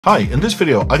Hi, in this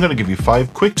video I'm going to give you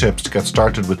 5 quick tips to get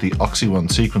started with the Oxi One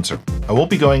sequencer. I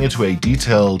won't be going into a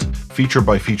detailed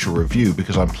feature-by-feature review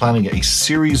because I'm planning a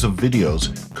series of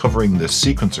videos covering this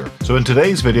sequencer. So in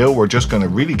today's video we're just going to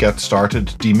really get started,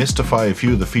 demystify a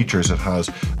few of the features it has,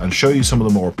 and show you some of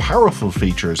the more powerful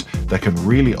features that can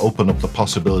really open up the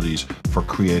possibilities for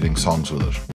creating songs with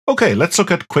it. Okay, let's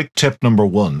look at quick tip number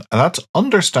 1, and that's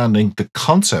understanding the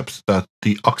concept that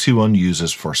the Oxi One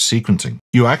uses for sequencing.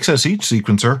 You access each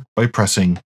sequencer by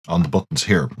pressing on the buttons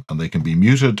here, and they can be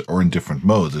muted or in different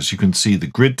modes. As you can see, the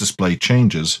grid display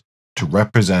changes to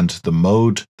represent the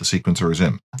mode the sequencer is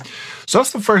in. So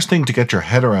that's the first thing to get your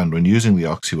head around when using the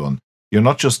Oxi One. You're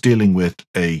not just dealing with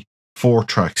a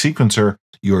 4-track sequencer,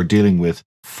 you're dealing with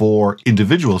 4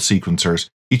 individual sequencers,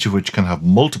 each of which can have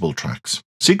multiple tracks.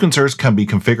 Sequencers can be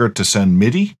configured to send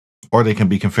MIDI, or they can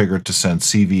be configured to send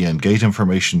CV and gate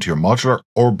information to your modular,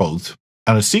 or both.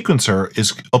 And a sequencer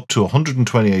is up to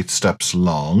 128 steps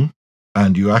long,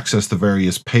 and you access the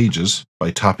various pages by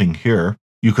tapping here.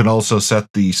 You can also set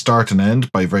the start and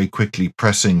end by very quickly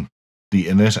pressing the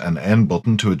init and end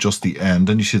button to adjust the end,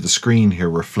 and you see the screen here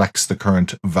reflects the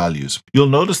current values. You'll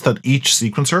notice that each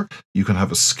sequencer, you can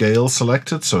have a scale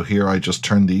selected. So here I just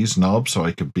turn these knobs so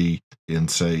I could be in,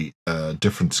 say, a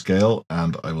different scale,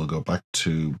 and I will go back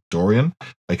to Dorian.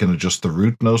 I can adjust the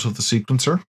root note of the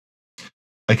sequencer.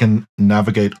 I can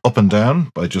navigate up and down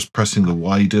by just pressing the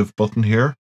Y div button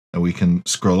here, and we can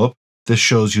scroll up. This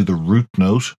shows you the root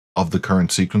note of the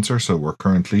current sequencer. So we're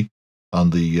currently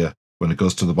on the when it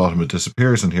goes to the bottom, it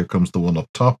disappears, and here comes the one up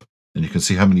top, and you can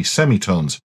see how many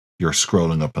semitones you're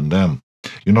scrolling up and down.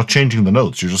 You're not changing the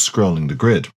notes, you're just scrolling the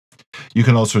grid. You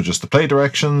can also adjust the play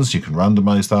directions, you can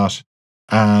randomize that,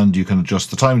 and you can adjust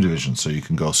the time division, so you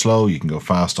can go slow, you can go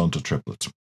fast onto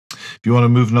triplets. If you want to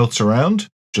move notes around,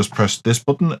 just press this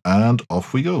button, and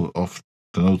off we go. Off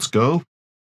the notes go,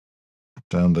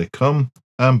 down they come,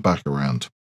 and back around,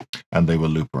 and they will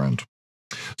loop around.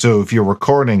 So if you're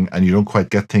recording and you don't quite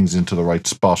get things into the right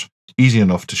spot, easy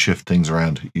enough to shift things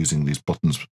around using these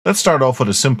buttons. Let's start off with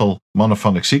a simple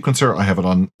monophonic sequencer. I have it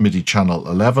on MIDI channel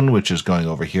 11, which is going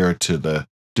over here to the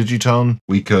digitone.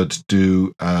 We could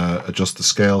do adjust the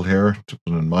scale here to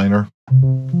put in minor.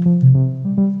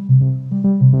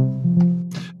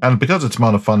 And because it's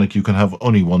monophonic, you can have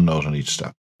only one note on each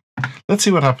step. Let's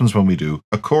see what happens when we do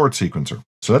a chord sequencer.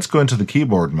 So let's go into the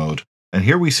keyboard mode. And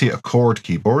here we see a chord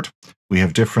keyboard. We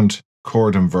have different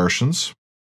chord inversions.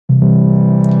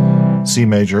 C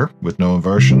major with no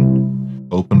inversion,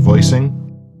 open voicing,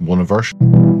 1 inversion,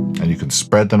 and you can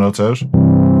spread the notes out.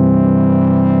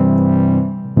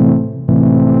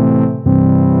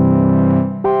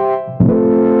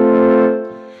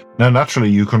 Now naturally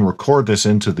you can record this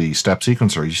into the step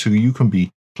sequencer, so you can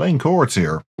be playing chords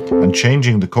here and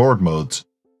changing the chord modes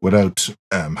without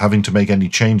having to make any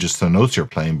changes to the notes you're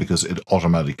playing, because it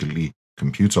automatically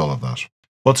computes all of that.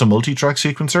 What's a multi-track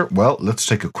sequencer? Well, let's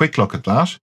take a quick look at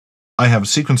that. I have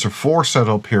sequencer 4 set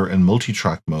up here in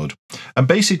multi-track mode, and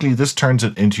basically this turns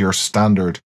it into your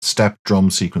standard step drum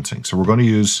sequencing. So we're going to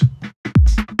use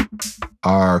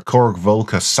our Korg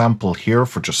Volca sample here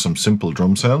for just some simple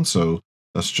drum sounds. So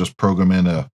let's just program in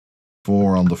a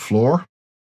 4 on the floor.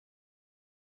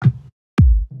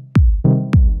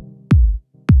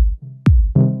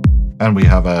 And we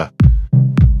have a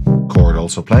chord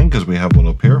also playing because we have one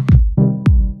up here.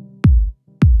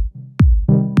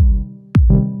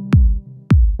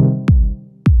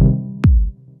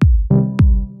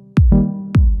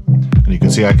 And you can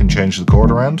see I can change the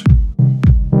chord around.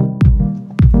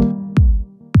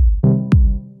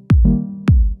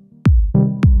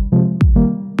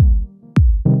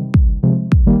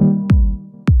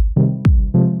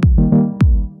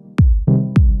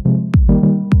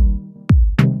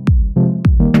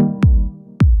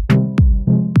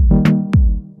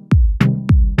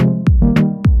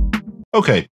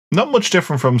 Okay, not much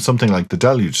different from something like the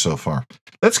Deluge so far.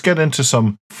 Let's get into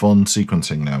some fun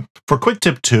sequencing now. For quick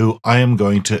tip 2, I am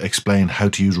going to explain how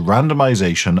to use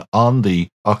randomization on the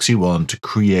Oxi One to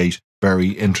create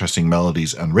very interesting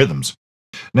melodies and rhythms.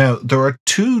 Now, there are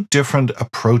 2 different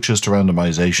approaches to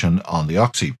randomization on the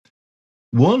Oxi.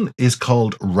 One is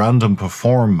called random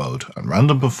perform mode, and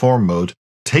random perform mode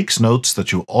takes notes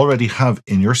that you already have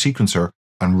in your sequencer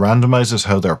and randomizes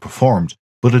how they're performed.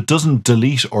 But it doesn't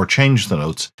delete or change the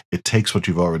notes, it takes what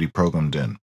you've already programmed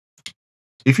in.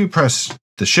 If you press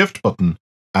the shift button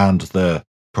and the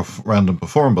random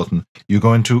perform button, you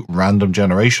go into random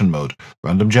generation mode.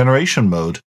 Random generation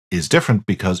mode is different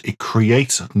because it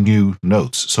creates new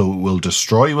notes. So it will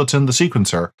destroy what's in the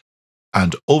sequencer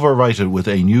and overwrite it with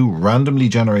a new randomly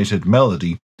generated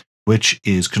melody, which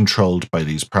is controlled by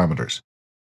these parameters.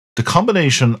 The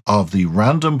combination of the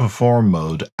random perform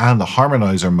mode and the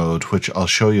harmonizer mode, which I'll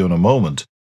show you in a moment,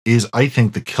 is, I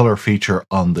think, the killer feature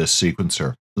on this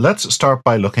sequencer. Let's start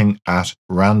by looking at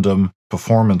random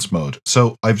performance mode.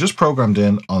 So I've just programmed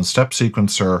in on step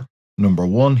sequencer number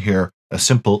 1 here, a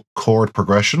simple chord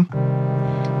progression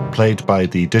played by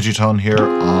the digitone here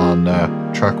on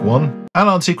track 1. And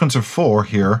on sequencer 4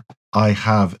 here, I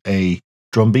have a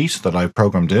drum beat that I've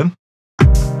programmed in.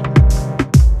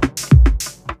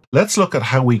 Let's look at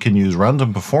how we can use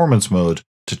random performance mode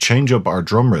to change up our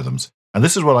drum rhythms. And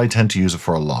this is what I tend to use it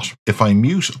for a lot. If I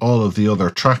mute all of the other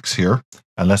tracks here,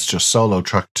 and let's just solo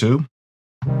track 2,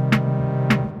 you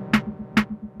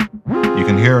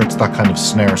can hear it's that kind of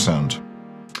snare sound.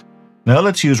 Now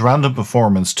let's use random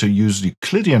performance to use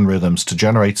Euclidean rhythms to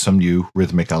generate some new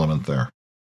rhythmic element there.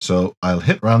 So I'll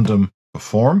hit random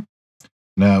perform.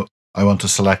 Now I want to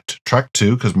select track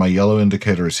 2 because my yellow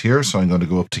indicator is here, so I'm going to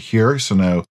go up to here. So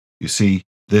now you see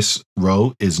this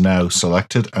row is now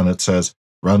selected and it says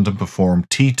random perform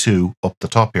T2 up the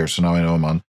top here. So now I know I'm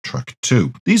on track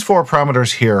 2. These 4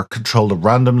 parameters here control the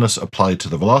randomness applied to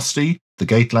the velocity, the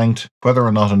gate length, whether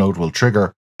or not a note will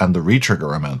trigger, and the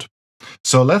retrigger amount.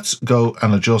 So let's go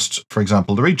and adjust, for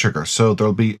example, the retrigger. So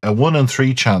there'll be a 1 in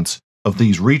 3 chance of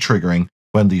these retriggering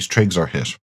when these trigs are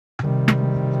hit.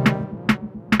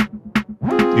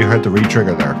 You heard the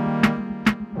retrigger there.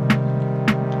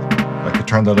 I could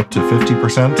turn that up to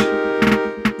 50%.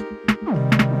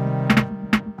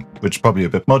 Which is probably a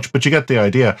bit much, but you get the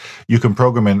idea. You can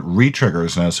program in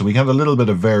retriggers now, so we have a little bit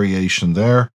of variation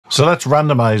there. So let's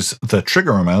randomize the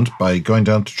trigger amount by going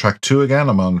down to track 2 again.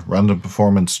 I'm on random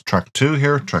performance track 2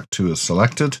 here. Track 2 is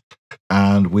selected,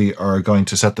 and we are going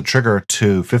to set the trigger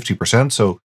to 50%.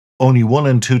 So only 1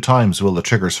 in 2 times will the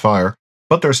triggers fire,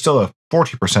 but there's still a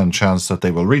 40% chance that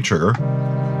they will retrigger.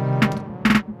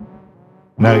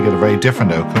 Now you get a very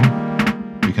different outcome.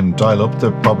 You can dial up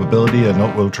the probability a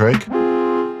note will trig,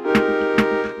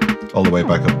 all the way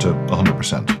back up to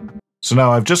 100%. So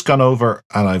now I've just gone over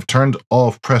and I've turned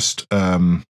off, pressed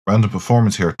random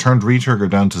performance here, turned retrigger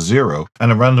down to 0.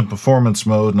 And in random performance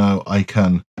mode now I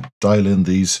can dial in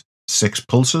these 6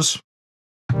 pulses.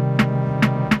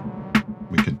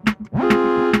 We could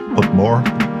put more.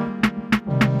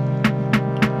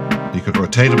 You could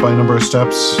rotate it by a number of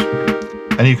steps.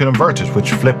 And you can invert it,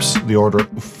 which flips the order,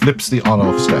 flips the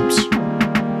on-off steps.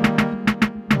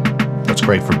 That's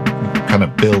great for kind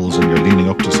of bills and you're leaning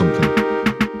up to something.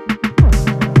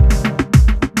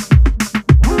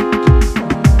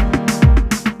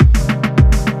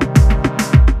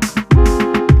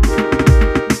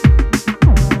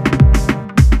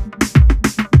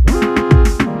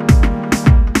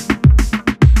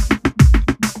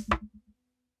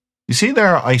 You see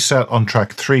there I set on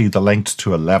track 3 the length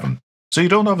to 11. So you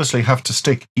don't obviously have to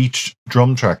stick each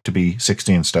drum track to be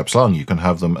 16 steps long. You can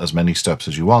have them as many steps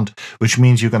as you want, which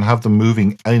means you can have them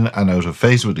moving in and out of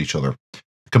phase with each other.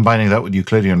 Combining that with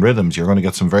Euclidean rhythms, you're going to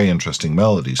get some very interesting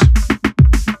melodies.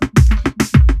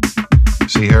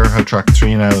 See here how track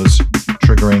 3 now is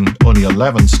triggering only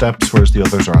 11 steps, whereas the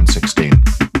others are on 16.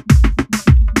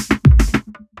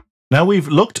 Now we've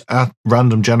looked at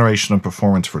random generation and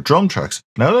performance for drum tracks.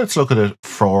 Now let's look at it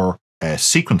for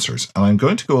sequencers, and I'm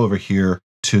going to go over here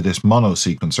to this mono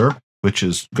sequencer, which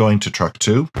is going to track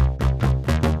 2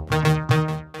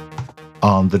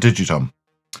 on the digitone.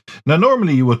 Now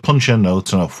normally you would punch in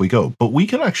notes and off we go, but we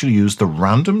can actually use the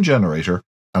random generator,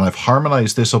 and I've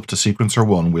harmonized this up to sequencer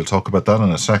 1, we'll talk about that in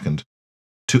a second,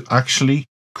 to actually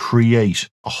create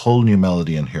a whole new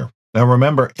melody in here. Now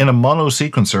remember, in a mono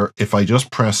sequencer, if I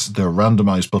just press the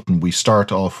randomize button, we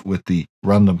start off with the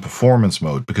random performance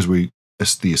mode because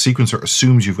the sequencer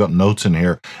assumes you've got notes in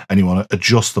here and you want to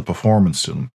adjust the performance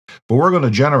to them. But we're going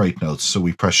to generate notes, so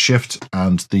we press shift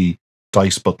and the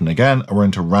dice button again, and we're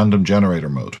into random generator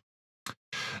mode.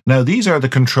 Now these are the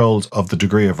controls of the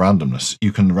degree of randomness.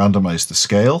 You can randomize the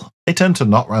scale. I tend to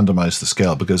not randomize the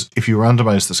scale because if you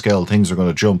randomize the scale, things are going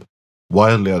to jump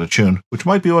wildly out of tune, which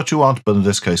might be what you want, but in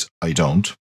this case, I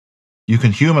don't. You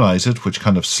can humanize it, which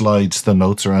kind of slides the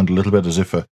notes around a little bit as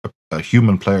if a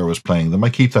human player was playing them. I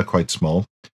keep that quite small.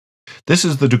 This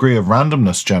is the degree of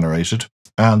randomness generated,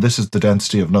 and this is the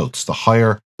density of notes. The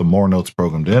higher, the more notes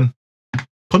programmed in.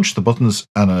 Punch the buttons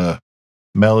and a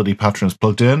melody pattern is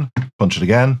plugged in. Punch it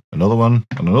again, another one,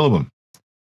 and another one.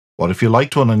 What if you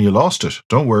liked one and you lost it?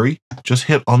 Don't worry, just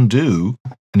hit undo,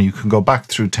 and you can go back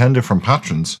through 10 different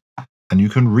patterns, and you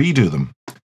can redo them.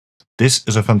 This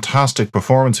is a fantastic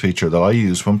performance feature that I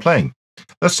use when playing.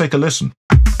 Let's take a listen.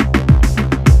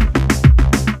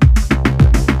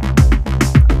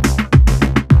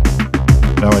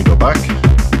 Now I go back.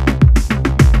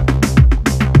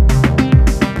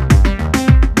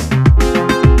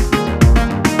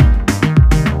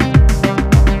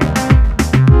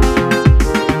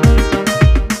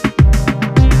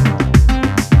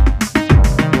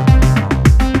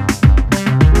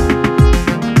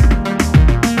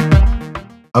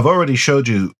 I've already showed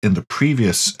you in the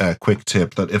previous quick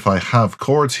tip that if I have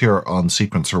chords here on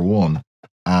sequencer 1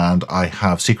 and I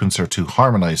have sequencer 2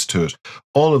 harmonized to it,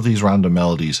 all of these random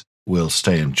melodies will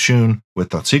stay in tune with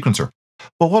that sequencer.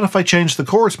 But what if I change the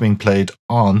chords being played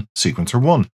on sequencer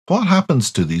 1? What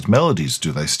happens to these melodies?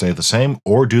 Do they stay the same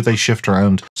or do they shift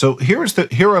around? So here are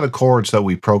the chords that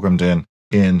we programmed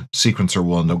in sequencer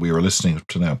 1 that we were listening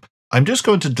to now. I'm just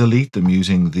going to delete them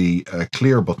using the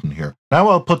clear button here. Now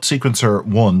I'll put sequencer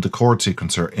 1, the chord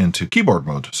sequencer, into keyboard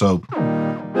mode, so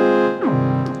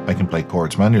I can play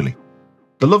chords manually.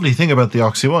 The lovely thing about the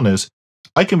Oxi One is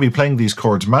I can be playing these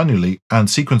chords manually, and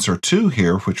sequencer 2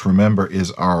 here, which remember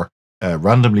is our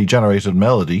randomly generated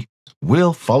melody,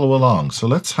 will follow along. So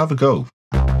let's have a go.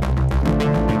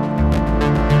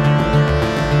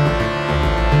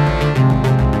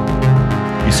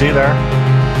 You see there?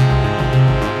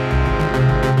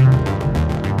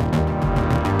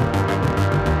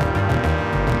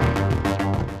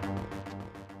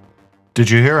 Did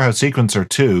you hear how sequencer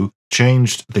 2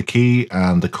 changed the key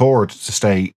and the chord to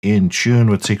stay in tune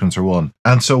with sequencer 1?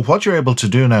 And so what you're able to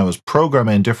do now is program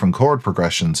in different chord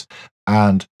progressions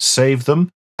and save them,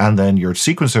 and then your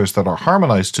sequencers that are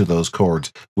harmonized to those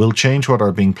chords will change what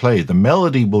are being played. The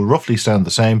melody will roughly sound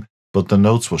the same, but the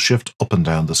notes will shift up and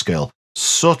down the scale.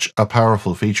 Such a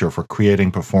powerful feature for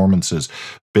creating performances,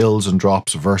 builds and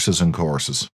drops, verses and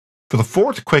choruses. For the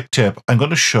fourth quick tip, I'm going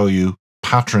to show you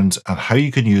patterns and how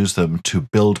you can use them to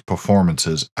build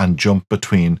performances and jump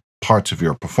between parts of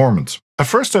your performance. At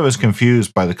first I was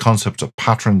confused by the concept of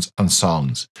patterns and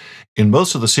songs. In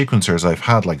most of the sequencers I've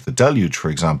had, like the Deluge for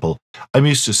example, I'm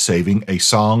used to saving a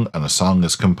song, and a song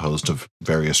is composed of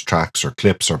various tracks or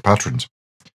clips or patterns.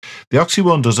 The Oxi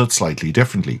One does it slightly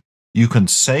differently. You can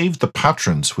save the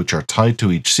patterns which are tied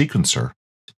to each sequencer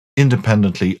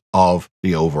independently of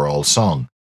the overall song.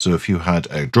 So if you had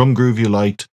a drum groove you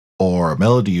liked, or a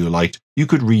melody you liked, you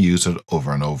could reuse it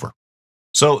over and over.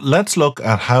 So let's look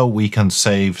at how we can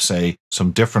save, say, some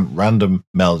different random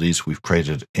melodies we've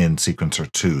created in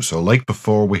sequencer 2. So like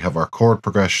before, we have our chord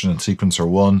progression in sequencer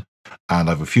 1, and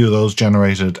I have a few of those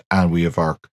generated, and we have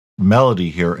our melody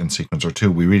here in sequencer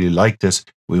 2. We really like this.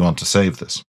 We want to save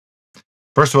this.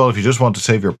 First of all, if you just want to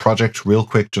save your project real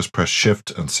quick, just press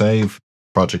Shift and Save.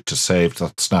 Project to save.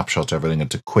 That snapshots everything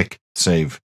into quick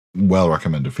save. Well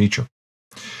recommended feature.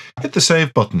 Hit the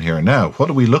save button here. Now, what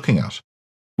are we looking at?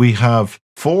 We have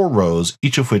 4 rows,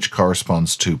 each of which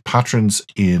corresponds to patterns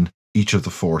in each of the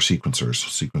 4 sequencers,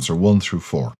 sequencer 1 through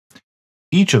 4.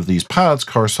 Each of these paths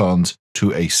corresponds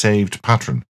to a saved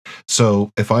pattern.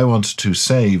 So if I want to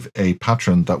save a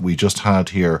pattern that we just had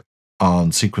here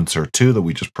on sequencer 2 that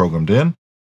we just programmed in,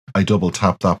 I double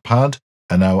tap that pad,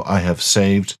 and now I have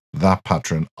saved that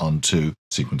pattern onto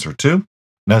sequencer 2.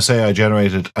 Now say I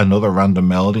generated another random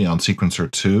melody on sequencer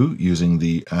 2 using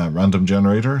the random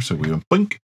generator. So we went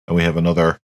blink, and we have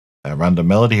another random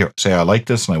melody here. Say I like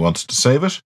this and I wanted to save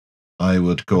it. I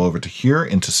would go over to here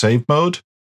into save mode.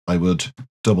 I would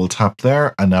double tap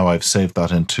there, and now I've saved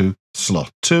that into slot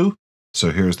 2.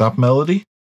 So here's that melody.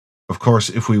 Of course,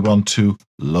 if we want to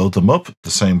load them up,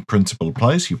 the same principle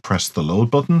applies. You press the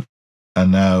load button,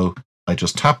 and now I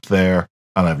just tap there,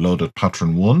 and I've loaded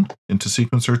pattern 1 into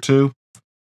sequencer 2.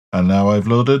 And now I've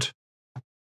loaded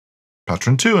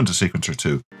pattern 2 into sequencer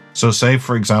 2. So say,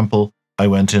 for example, I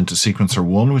went into sequencer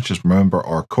 1, which is, remember,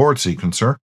 our chord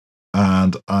sequencer,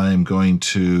 and I'm going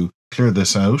to clear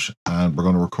this out, and we're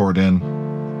going to record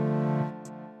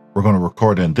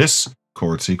in this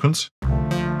chord sequence.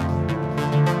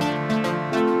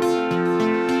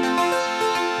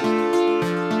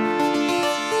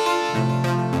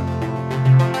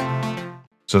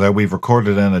 So there we've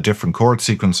recorded in a different chord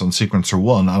sequence on sequencer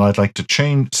 1, and I'd like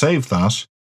to save that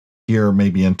here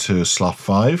maybe into slot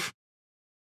 5.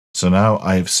 So now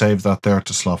I've saved that there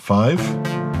to slot 5.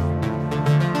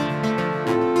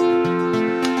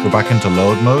 Go back into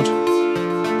load mode.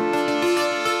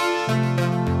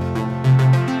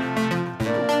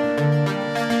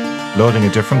 Loading a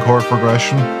different chord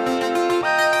progression.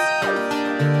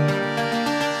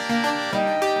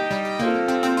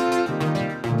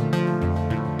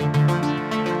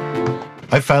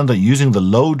 I found that using the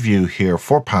load view here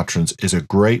for patterns is a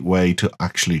great way to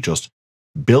actually just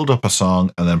build up a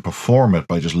song and then perform it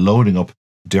by just loading up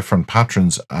different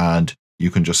patterns, and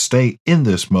you can just stay in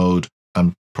this mode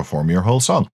and perform your whole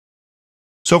song.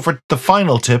 So for the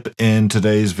final tip in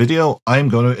today's video, I'm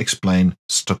going to explain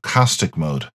stochastic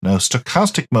mode. Now,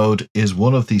 stochastic mode is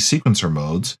one of the sequencer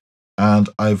modes, and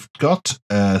I've got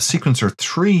sequencer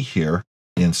 3 here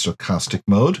in stochastic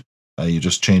mode. You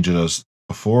just change it as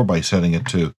before by setting it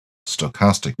to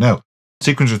stochastic. Now,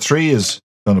 sequencer 3 is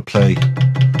going to play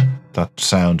that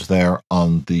sound there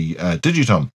on the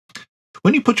digitone.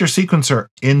 When you put your sequencer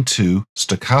into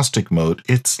stochastic mode,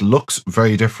 it looks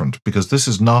very different because this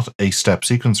is not a step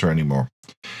sequencer anymore.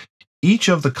 Each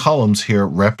of the columns here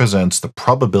represents the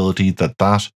probability that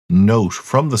that note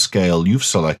from the scale you've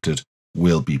selected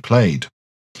will be played.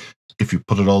 If you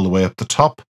put it all the way up the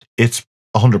top, it's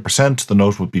 100%. The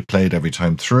note would be played every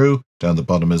time through. Down the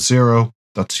bottom is 0.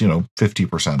 That's,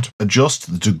 50%.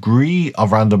 Adjust the degree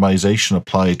of randomization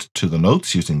applied to the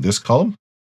notes using this column.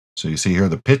 So you see here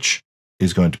the pitch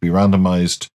is going to be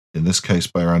randomized, in this case,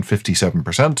 by around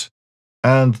 57%.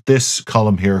 And this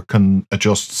column here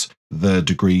adjusts the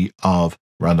degree of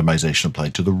randomization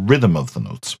applied to the rhythm of the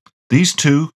notes. These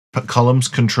two columns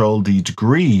control the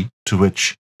degree to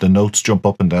which the notes jump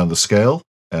up and down the scale.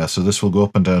 So this will go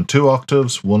up and down 2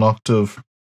 octaves, 1 octave,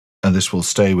 and this will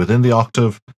stay within the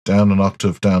octave, down an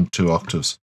octave, down 2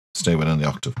 octaves, stay within the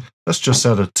octave. Let's just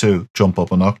set it to jump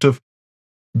up an octave.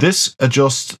 This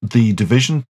adjusts the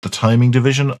division, the timing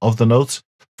division of the notes.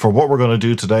 For what we're going to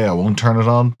do today, I won't turn it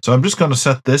on. So I'm just going to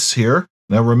set this here.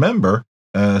 Now remember,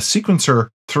 sequencer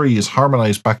 3 is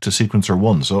harmonized back to sequencer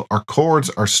 1. So our chords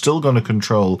are still going to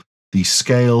control the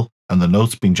scale and the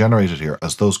notes being generated here.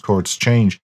 As those chords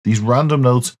change, these random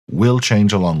notes will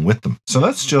change along with them. So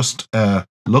let's just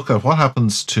look at what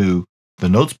happens to the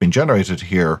notes being generated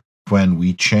here when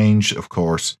we change, of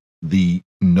course, the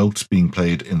notes being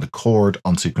played in the chord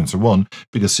on sequencer 1,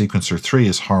 because sequencer 3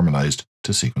 is harmonized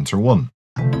to sequencer 1.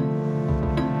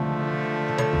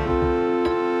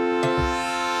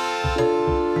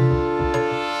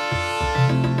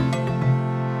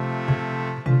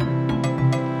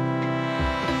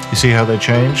 You see how they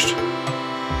changed?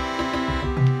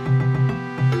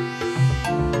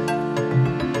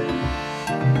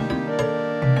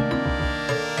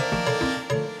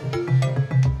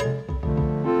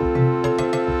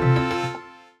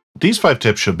 These 5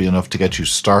 tips should be enough to get you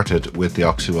started with the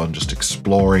Oxi One, just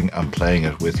exploring and playing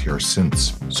it with your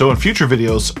synths. So in future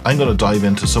videos, I'm going to dive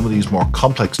into some of these more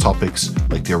complex topics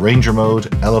like the arranger mode,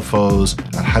 LFOs,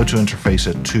 and how to interface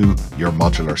it to your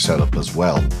modular setup as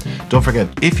well. Don't forget,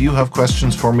 if you have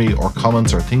questions for me or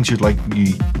comments or things you'd like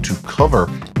me to cover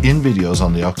in videos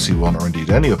on the Oxi One, or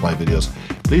indeed any of my videos,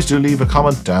 please do leave a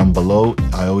comment down below.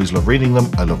 I always love reading them.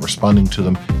 I love responding to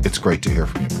them. It's great to hear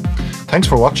from you. Thanks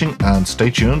for watching and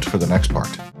stay tuned for the next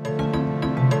part.